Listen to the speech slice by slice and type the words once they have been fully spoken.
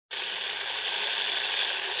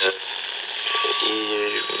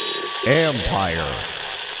Empire.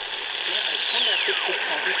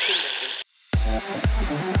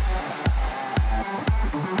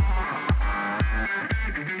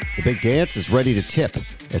 The big dance is ready to tip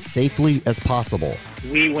as safely as possible.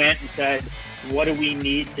 We went and said, what do we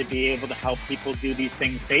need to be able to help people do these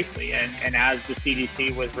things safely? And as the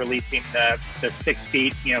CDC was releasing the 6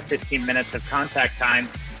 feet, 15 minutes of contact time,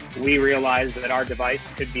 we realized that our device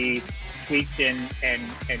could be tweaked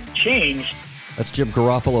and changed. That's Jim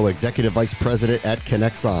Garofalo, Executive Vice President at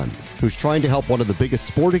Kinexon, who's trying to help one of the biggest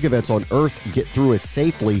sporting events on Earth get through as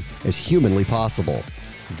safely as humanly possible.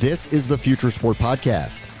 This is the Future Sport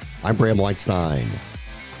Podcast. I'm Bram Weinstein.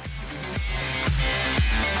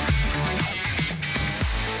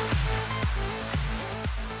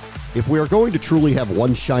 If we are going to truly have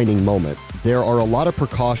one shining moment, there are a lot of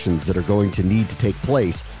precautions that are going to need to take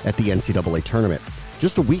place at the NCAA tournament.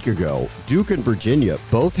 Just a week ago, Duke and Virginia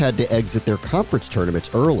both had to exit their conference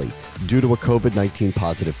tournaments early due to a COVID-19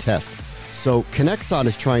 positive test. So Kinexon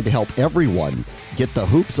is trying to help everyone get the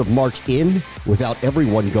hoops of March in without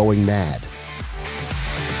everyone going mad.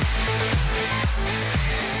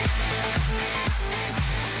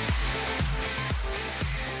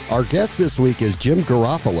 Our guest this week is Jim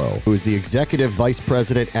Garofalo, who is the Executive Vice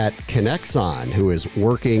President at Kinexon, who is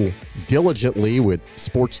working diligently with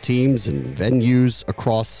sports teams and venues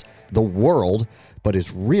across the world, but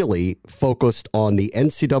is really focused on the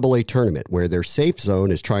NCAA tournament, where their safe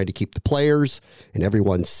zone is trying to keep the players and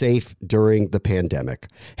everyone safe during the pandemic.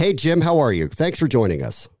 Hey, Jim, how are you? Thanks for joining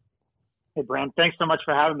us. Hey, Brent, thanks so much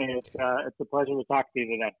for having me. It's a pleasure to talk to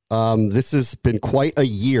you today. This has been quite a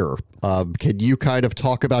year. Can you kind of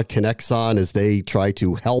talk about Kinexon as they try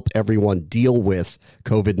to help everyone deal with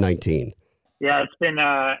COVID-19? Yeah, it's been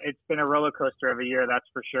a roller coaster of a year, that's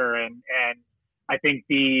for sure. And I think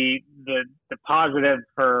the positive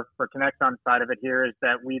for Kinexon's side of it here is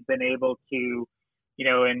that we've been able to,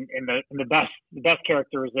 in the best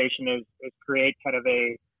characterization is create kind of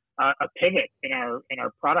a pivot in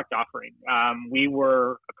our product offering. We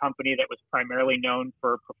were a company that was primarily known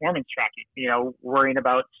for performance tracking, worrying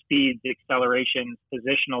about speeds, accelerations,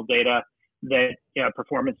 positional data that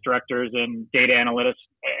performance directors and data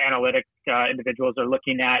analytic individuals are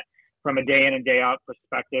looking at from a day in and day out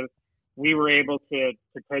perspective. We were able to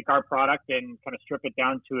take our product and kind of strip it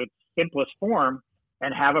down to its simplest form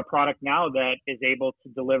and have a product now that is able to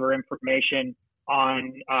deliver information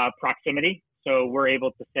on proximity. So we're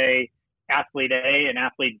able to say athlete A and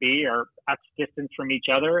athlete B are X distance from each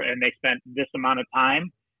other, and they spent this amount of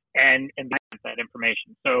time and that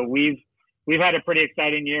information. So we've had a pretty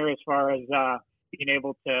exciting year as far as being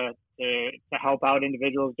able to help out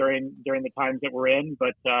individuals during the times that we're in.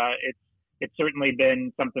 But it's certainly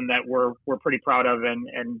been something that we're pretty proud of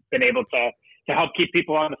and been able to help keep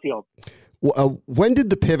people on the field. When did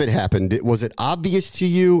the pivot happen? Was it obvious to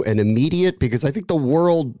you and immediate? Because I think the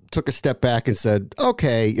world took a step back and said,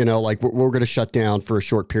 okay, we're going to shut down for a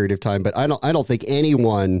short period of time. But I don't think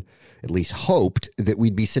anyone at least hoped that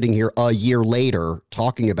we'd be sitting here a year later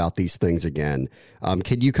talking about these things again.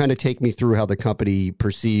 Can you kind of take me through how the company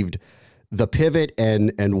perceived the pivot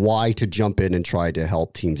and why to jump in and try to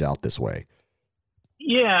help teams out this way?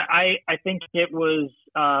 Yeah, I think it was,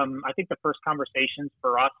 I think the first conversations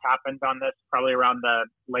for us happened on this probably around the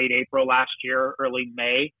late April last year, early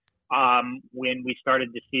May, when we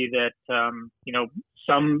started to see that,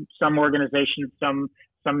 some organizations, some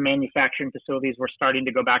manufacturing facilities were starting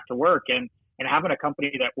to go back to work, and having a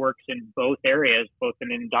company that works in both areas, both in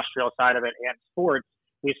the industrial side of it and sports,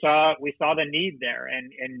 we saw the need there,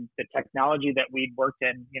 and the technology that we'd worked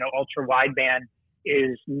in, ultra wideband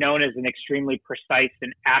is known as an extremely precise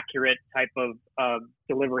and accurate type of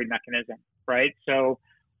delivery mechanism, right? So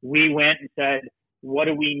we went and said, what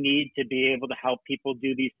do we need to be able to help people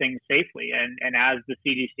do these things safely? And as the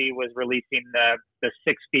CDC was releasing the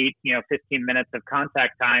 6 feet, 15 minutes of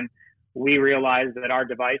contact time, we realized that our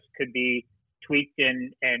device could be tweaked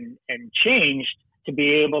and changed to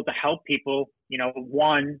be able to help people,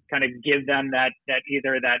 one, kind of give them that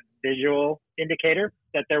either that visual indicator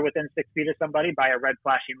that they're within 6 feet of somebody by a red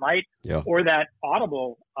flashing light, or that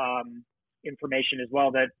audible information as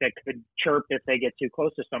well that could chirp if they get too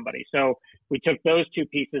close to somebody. So we took those two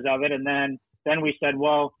pieces of it, and then we said,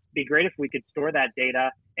 well, it'd be great if we could store that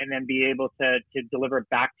data and then be able to deliver it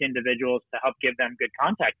back to individuals to help give them good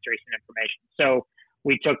contact tracing information. So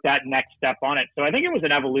we took that next step on it. So I think it was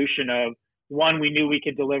an evolution of, one, we knew we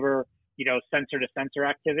could deliver, sensor to sensor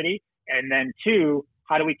activity. And then two,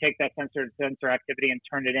 how do we take that sensor to sensor activity and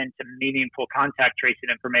turn it into meaningful contact tracing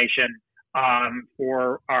information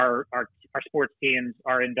for our sports teams,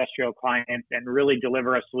 our industrial clients, and really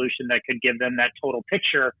deliver a solution that could give them that total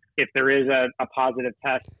picture if there is a positive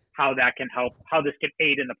test, how that can help, how this can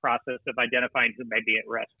aid in the process of identifying who may be at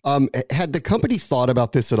risk. Had the company thought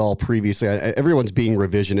about this at all previously? Everyone's being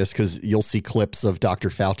revisionist because you'll see clips of Dr.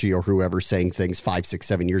 Fauci or whoever saying things 5, 6,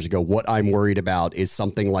 7 years ago. What I'm worried about is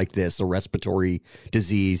something like this, a respiratory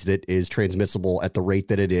disease that is transmissible at the rate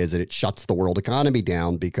that it is, and it shuts the world economy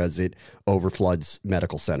down because it overfloods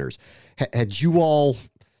medical centers. Had you all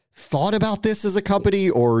thought about this as a company,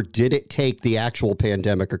 or did it take the actual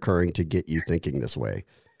pandemic occurring to get you thinking this way?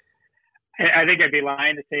 I think I'd be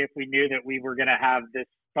lying to say if we knew that we were going to have this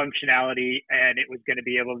functionality and it was going to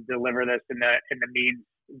be able to deliver this in the means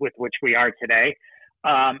with which we are today.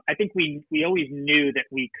 I think we always knew that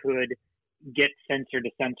we could get sensor to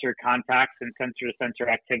sensor contacts and sensor to sensor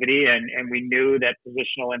activity, and we knew that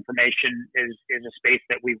positional information is a space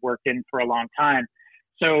that we've worked in for a long time.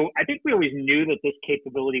 So I think we always knew that this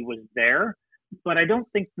capability was there, but I don't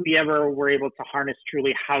think we ever were able to harness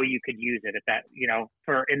truly how you could use it at that,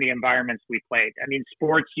 for in the environments we played. I mean,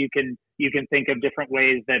 sports, you can think of different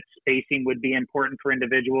ways that spacing would be important for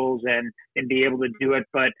individuals and be able to do it,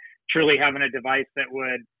 but truly having a device that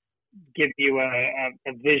would give you a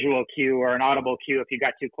visual cue or an audible cue if you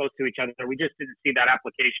got too close to each other, we just didn't see that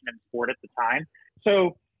application in sport at the time.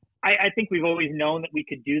 So I think we've always known that we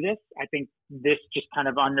could do this. I think this just kind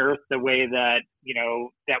of unearthed the way that,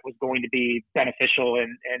 that was going to be beneficial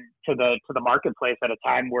and to the marketplace at a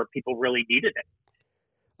time where people really needed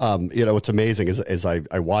it. What's amazing is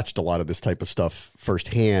I watched a lot of this type of stuff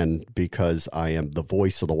firsthand because I am the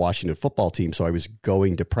voice of the Washington football team. So I was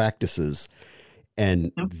going to practices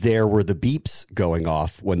and there were the beeps going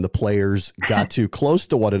off when the players got too close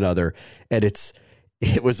to one another. And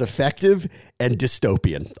it was effective and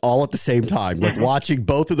dystopian all at the same time. Like watching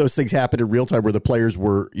both of those things happen in real time where the players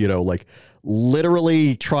were, like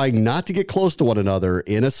literally trying not to get close to one another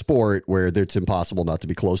in a sport where it's impossible not to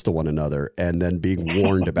be close to one another and then being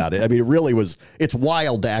warned about it. I mean, it really it's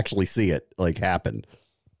wild to actually see it like happen.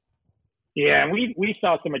 Yeah. And we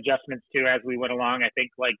saw some adjustments too, as we went along. I think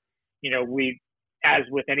as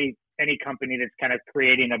with any company that's kind of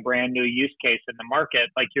creating a brand new use case in the market,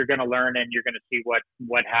 like you're going to learn and you're going to see what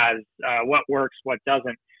works, what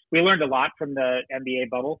doesn't. We learned a lot from the NBA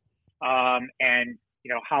bubble, and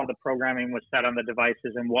how the programming was set on the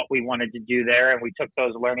devices and what we wanted to do there. And we took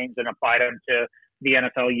those learnings and applied them to the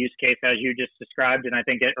NFL use case as you just described. And I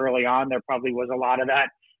think early on there probably was a lot of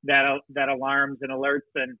that alarms and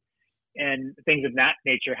alerts and things of that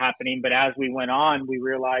nature happening. But as we went on, we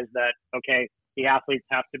realized that, okay, the athletes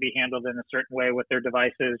have to be handled in a certain way with their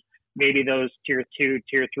devices. Maybe those tier 2,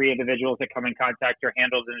 tier 3 individuals that come in contact are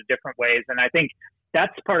handled in different ways. And I think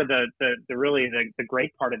that's part of the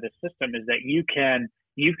great part of this system is that you can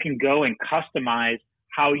go and customize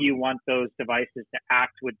how you want those devices to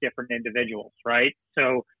act with different individuals, right?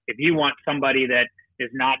 So if you want somebody that is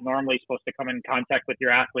not normally supposed to come in contact with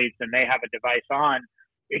your athletes and they have a device on,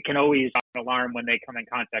 it can always alarm when they come in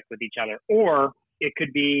contact with each other. Or it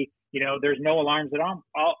could be, there's no alarms at all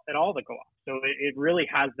that go off. So it really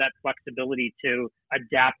has that flexibility to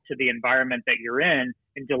adapt to the environment that you're in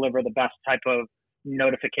and deliver the best type of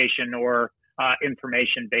notification or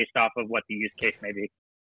information based off of what the use case may be.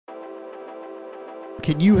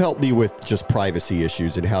 Can you help me with just privacy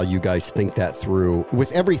issues and how you guys think that through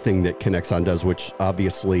with everything that Connexon does, which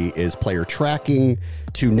obviously is player tracking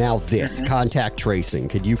to now this contact tracing?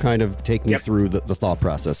 Could you kind of take me through the thought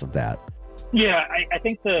process of that? Yeah, I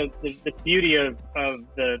think the beauty of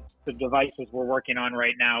the devices we're working on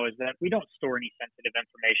right now is that we don't store any sensitive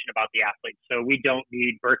information about the athletes. So we don't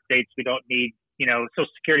need birth dates. We don't need, social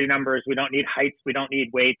security numbers. We don't need heights. We don't need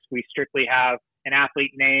weights. We strictly have an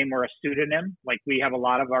athlete name or a pseudonym. Like we have a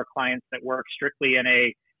lot of our clients that work strictly in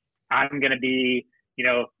I'm going to be,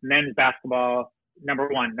 men's basketball, number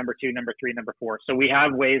 1, number 2, number 3, number 4. So we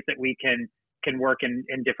have ways that we can work in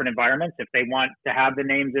different environments. If they want to have the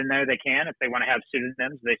names in there, they can. If they want to have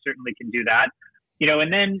pseudonyms, they certainly can do that.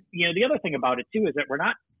 And then, the other thing about it too is that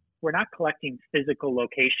we're not collecting physical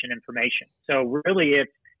location information. So really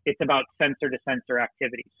it's about sensor to sensor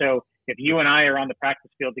activity. So if you and I are on the practice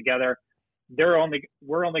field together, we're only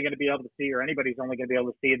going to be able to see, or anybody's only going to be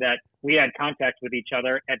able to see that we had contact with each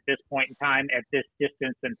other at this point in time, at this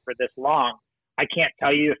distance, and for this long. I can't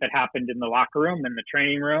tell you if it happened in the locker room, in the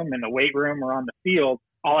training room, in the weight room, or on the field.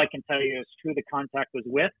 All I can tell you is who the contact was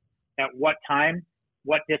with, at what time,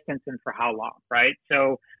 what distance, and for how long, right?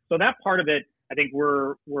 So that part of it, I think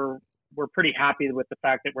we're pretty happy with the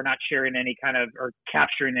fact that we're not sharing any kind of or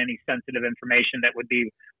capturing any sensitive information that would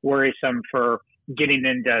be worrisome for getting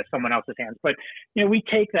into someone else's hands. But, we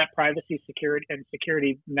take that privacy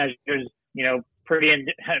security measures,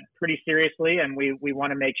 pretty seriously. And we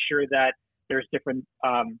want to make sure that there's different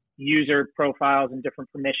user profiles and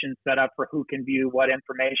different permissions set up for who can view what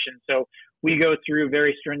information. So we go through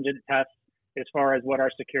very stringent tests as far as what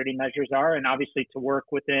our security measures are. And obviously to work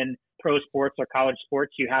within pro sports or college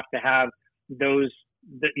sports, you have to have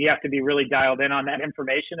you have to be really dialed in on that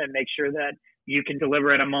information and make sure that you can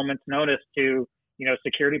deliver at a moment's notice to,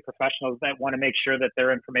 security professionals that want to make sure that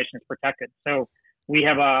their information is protected. So we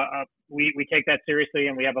have we take that seriously,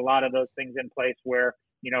 and we have a lot of those things in place where,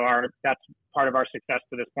 that's part of our success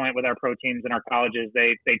to this point with our pro teams and our colleges.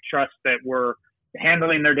 They trust that we're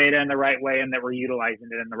handling their data in the right way and that we're utilizing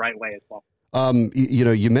it in the right way as well.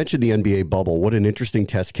 You mentioned the NBA bubble. What an interesting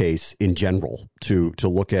test case in general to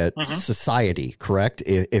look at society, correct?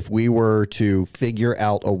 If we were to figure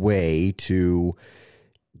out a way to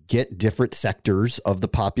get different sectors of the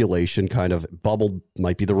population kind of bubbled,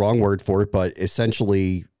 might be the wrong word for it, but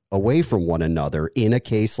essentially away from one another in a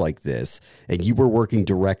case like this, and you were working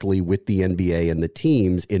directly with the NBA and the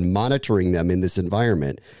teams in monitoring them in this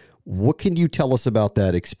environment, what can you tell us about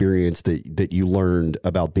that experience that you learned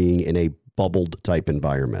about being in a bubbled type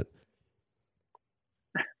environment?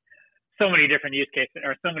 So many different use cases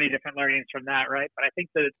or so many different learnings from that, right? But I think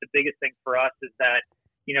the biggest thing for us is that,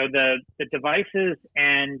 the devices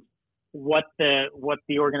and what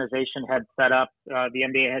the organization had set up, the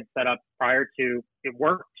NBA had set up prior to it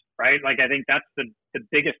worked, right? Like, I think that's the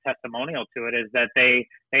biggest testimonial to it, is that they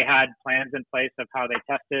had plans in place of how they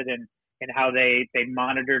tested and how they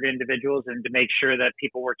monitored individuals and to make sure that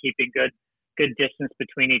people were keeping good distance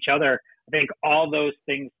between each other. I think all those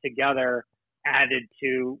things together added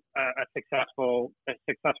to a successful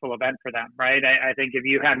event for them, right? I think if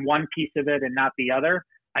you had one piece of it and not the other,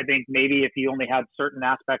 I think maybe if you only had certain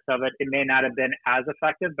aspects of it, it may not have been as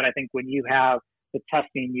effective. But I think when you have the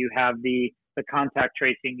testing, you have the contact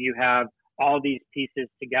tracing, you have all these pieces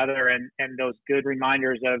together and those good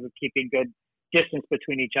reminders of keeping good distance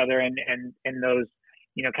between each other and those,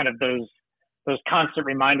 kind of those constant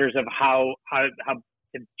reminders of how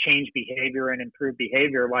to change behavior and improve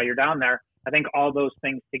behavior while you're down there. I think all those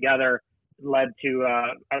things together led to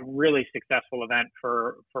a really successful event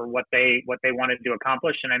for what they wanted to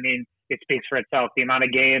accomplish. And I mean, it speaks for itself. The amount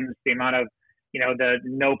of games, the amount of, the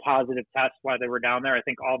no positive tests while they were down there. I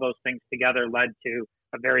think all those things together led to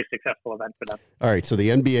a very successful event for them. All right. So the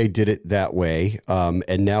NBA did it that way.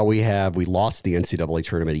 And now we lost the NCAA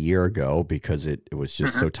tournament a year ago because it was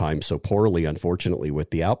just so timed so poorly, unfortunately, with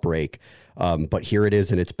the outbreak. But here it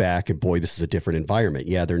is and it's back. And boy, this is a different environment.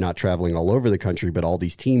 Yeah, they're not traveling all over the country, but all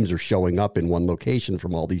these teams are showing up in one location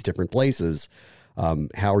from all these different places.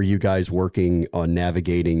 How are you guys working on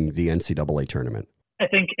navigating the NCAA tournament? I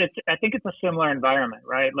think it's a similar environment,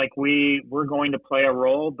 right? Like we're going to play a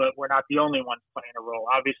role, but we're not the only ones playing a role.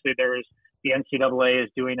 Obviously, the NCAA is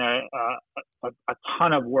doing a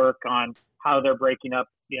ton of work on how they're breaking up,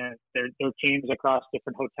 their teams across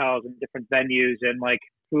different hotels and different venues, and like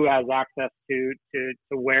who has access to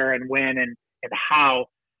where and when and how.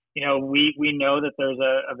 We know that there's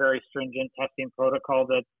a very stringent testing protocol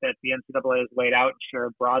that the NCAA has laid out and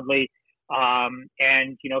shared broadly.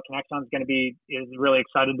 And Connexon is really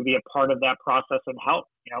excited to be a part of that process and help.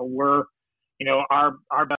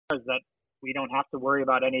 Our bet is that we don't have to worry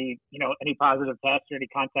about any positive tests or any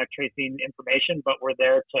contact tracing information, but we're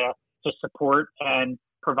there to support and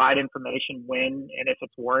provide information when and if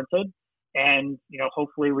it's warranted. And,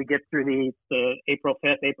 hopefully we get through the April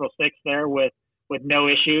 5th, April 6th there with no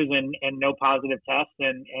issues and no positive tests,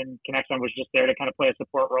 and Connexon was just there to kind of play a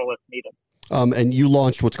support role if needed. And you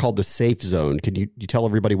launched what's called the Safe Zone. Can you tell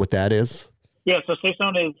everybody what that is? Yeah, so Safe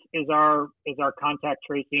Zone is our contact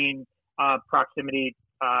tracing proximity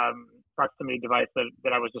device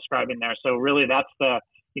that I was describing there. So really that's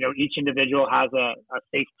each individual has a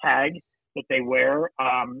safe tag that they wear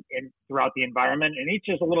throughout the environment, and each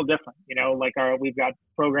is a little different. We've got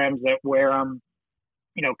programs that wear them,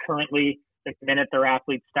 currently the minute their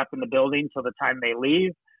athletes step in the building till the time they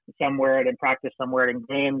leave. Some wear it in practice, some wear it in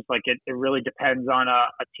games. Like it really depends on a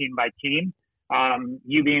team by team.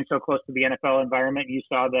 You being so close to the NFL environment, you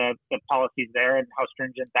saw the policies there and how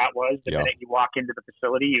stringent that was. The minute you walk into the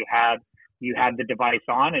facility, you had the device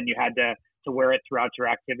on and you had to wear it throughout your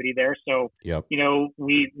activity there. So,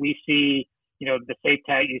 we see, the safe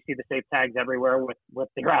tag, you see the safe tags everywhere with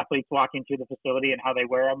their athletes walking through the facility and how they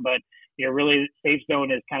wear them. But, really Safe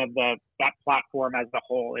Zone is kind of that platform as a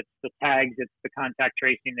whole. It's the tags, it's the contact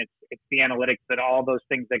tracing, it's the analytics, that all those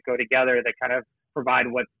things that go together that kind of provide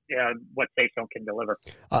what Safe Zone can deliver.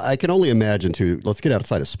 I can only imagine too, let's get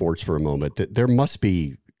outside of sports for a moment, that there must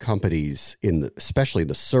be companies especially in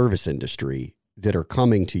the service industry that are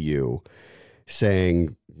coming to you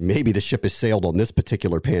saying, maybe the ship has sailed on this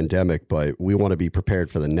particular pandemic, but we want to be prepared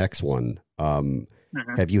for the next one.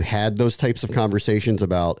 Have you had those types of conversations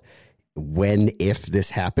about if this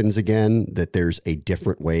happens again, that there's a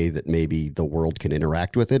different way that maybe the world can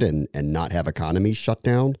interact with it and not have economies shut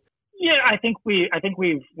down? Yeah, I think we've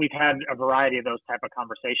had a variety of those type of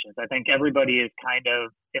conversations. I think everybody is kind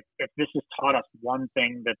of, if this has taught us one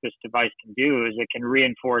thing that this device can do, is it can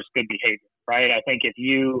reinforce good behavior, right? I think if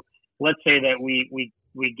let's say that we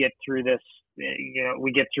get through this,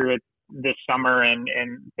 we get through it this summer and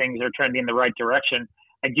things are trending in the right direction.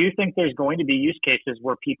 I do think there's going to be use cases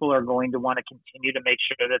where people are going to want to continue to make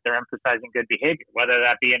sure that they're emphasizing good behavior, whether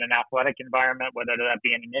that be in an athletic environment, whether that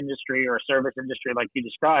be in an industry or a service industry like you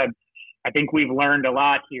described. I think we've learned a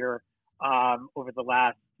lot here over the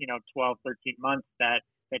last 12, 13 months that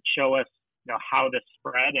show us how to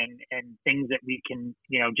spread and things that we can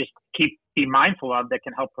just be mindful of that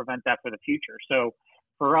can help prevent that for the future. So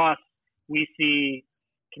for us, we see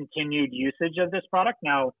continued usage of this product.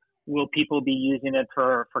 Now, will people be using it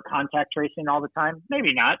for contact tracing all the time?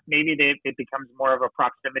 Maybe not. Maybe it becomes more of a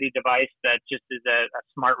proximity device that just is a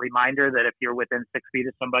smart reminder that if you're within 6 feet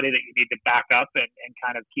of somebody, that you need to back up and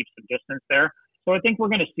kind of keep some distance there. So I think we're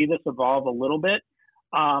going to see this evolve a little bit.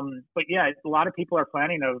 But yeah, a lot of people are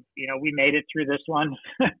planning we made it through this one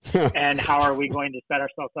and how are we going to set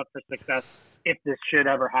ourselves up for success if this should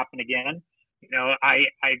ever happen again?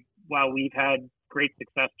 While we've had great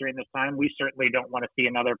success during this time, we certainly don't want to see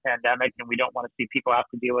another pandemic, and we don't want to see people have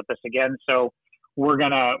to deal with this again. So we'll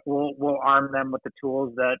arm them with the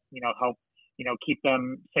tools that, help, keep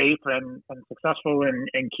them safe and successful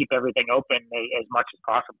and keep everything open as much as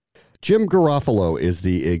possible. Jim Garofalo is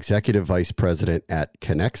the Executive Vice President at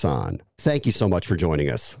Connexon. Thank you so much for joining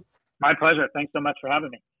us. My pleasure. Thanks so much for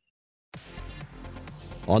having me.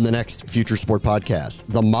 On the next Future Sport podcast,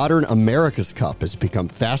 the modern America's Cup has become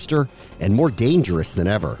faster and more dangerous than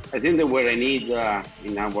ever. I think that we're in need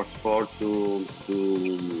in our sport to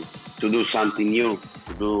do something new,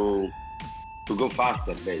 to go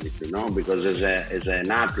faster, basically, because as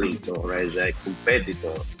an athlete or as a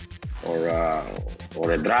competitor or a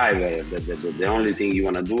driver, the only thing you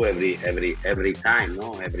want to do every time,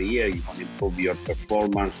 every year, you want to improve your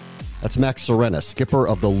performance. That's Max Serena, skipper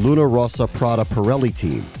of the Luna Rossa Prada Pirelli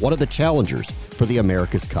team, one of the challengers for the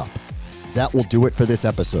America's Cup. That will do it for this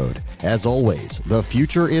episode. As always, the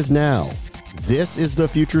future is now. This is the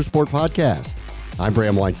Future Sport Podcast. I'm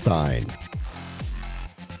Bram Weinstein.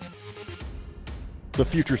 The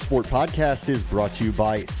Future Sport Podcast is brought to you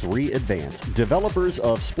by 3Advance, developers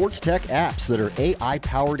of sports tech apps that are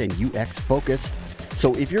AI-powered and UX-focused.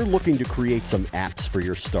 So if you're looking to create some apps for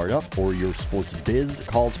your startup or your sports biz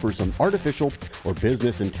calls for some artificial or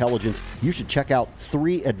business intelligence, you should check out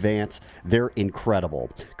 3Advance. They're incredible.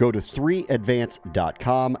 Go to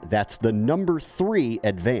 3advance.com. That's the number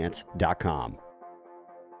 3advance.com.